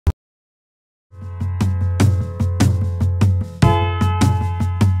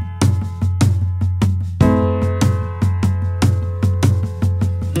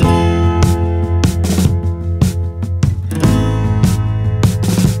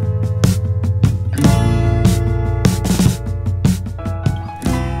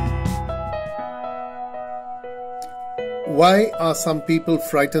Why are some people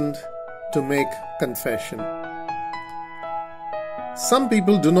frightened to make confession? Some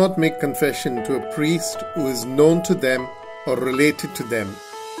people do not make confession to a priest who is known to them or related to them.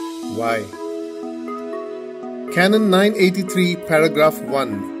 Why? Canon 983 paragraph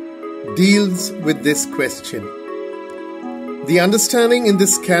 1 deals with this question. The understanding in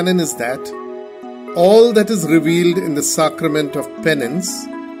this canon is that all that is revealed in the sacrament of penance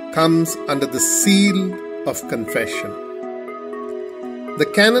comes under the seal of confession. The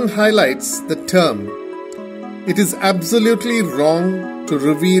canon highlights the term, "It is absolutely wrong to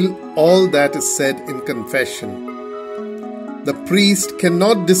reveal all that is said in confession. The priest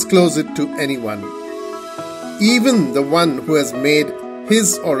cannot disclose it to anyone. Even the one who has made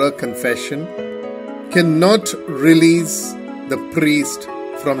his or her confession cannot release the priest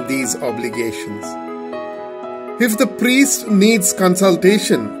from these obligations. If the priest needs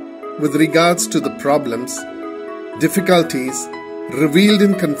consultation with regards to the problems, difficulties revealed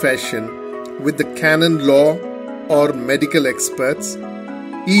in confession with the canon law or medical experts,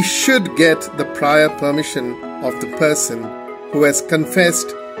 he should get the prior permission of the person who has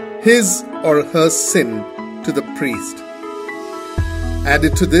confessed his or her sin to the priest."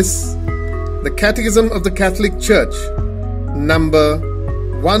 Added to this, the Catechism of the Catholic Church, number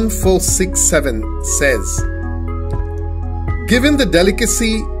 1467, says, "Given the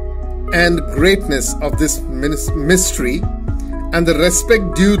delicacy and greatness of this mystery and the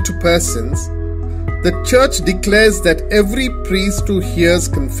respect due to persons, the Church declares that every priest who hears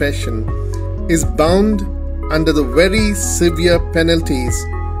confession is bound under the very severe penalties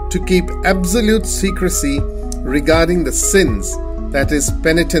to keep absolute secrecy regarding the sins that his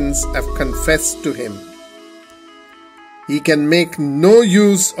penitents have confessed to him. He can make no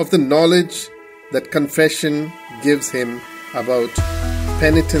use of the knowledge that confession gives him about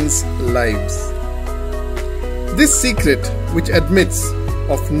penitents' lives. This secret, which admits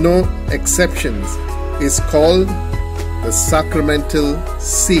of no exceptions, is called the sacramental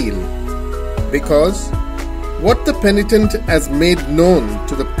seal, because what the penitent has made known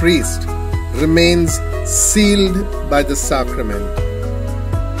to the priest remains sealed by the sacrament.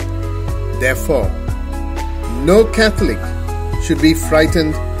 Therefore, no Catholic should be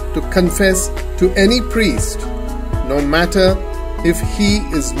frightened to confess to any priest, no matter if he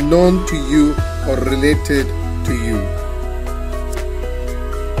is known to you or related to you.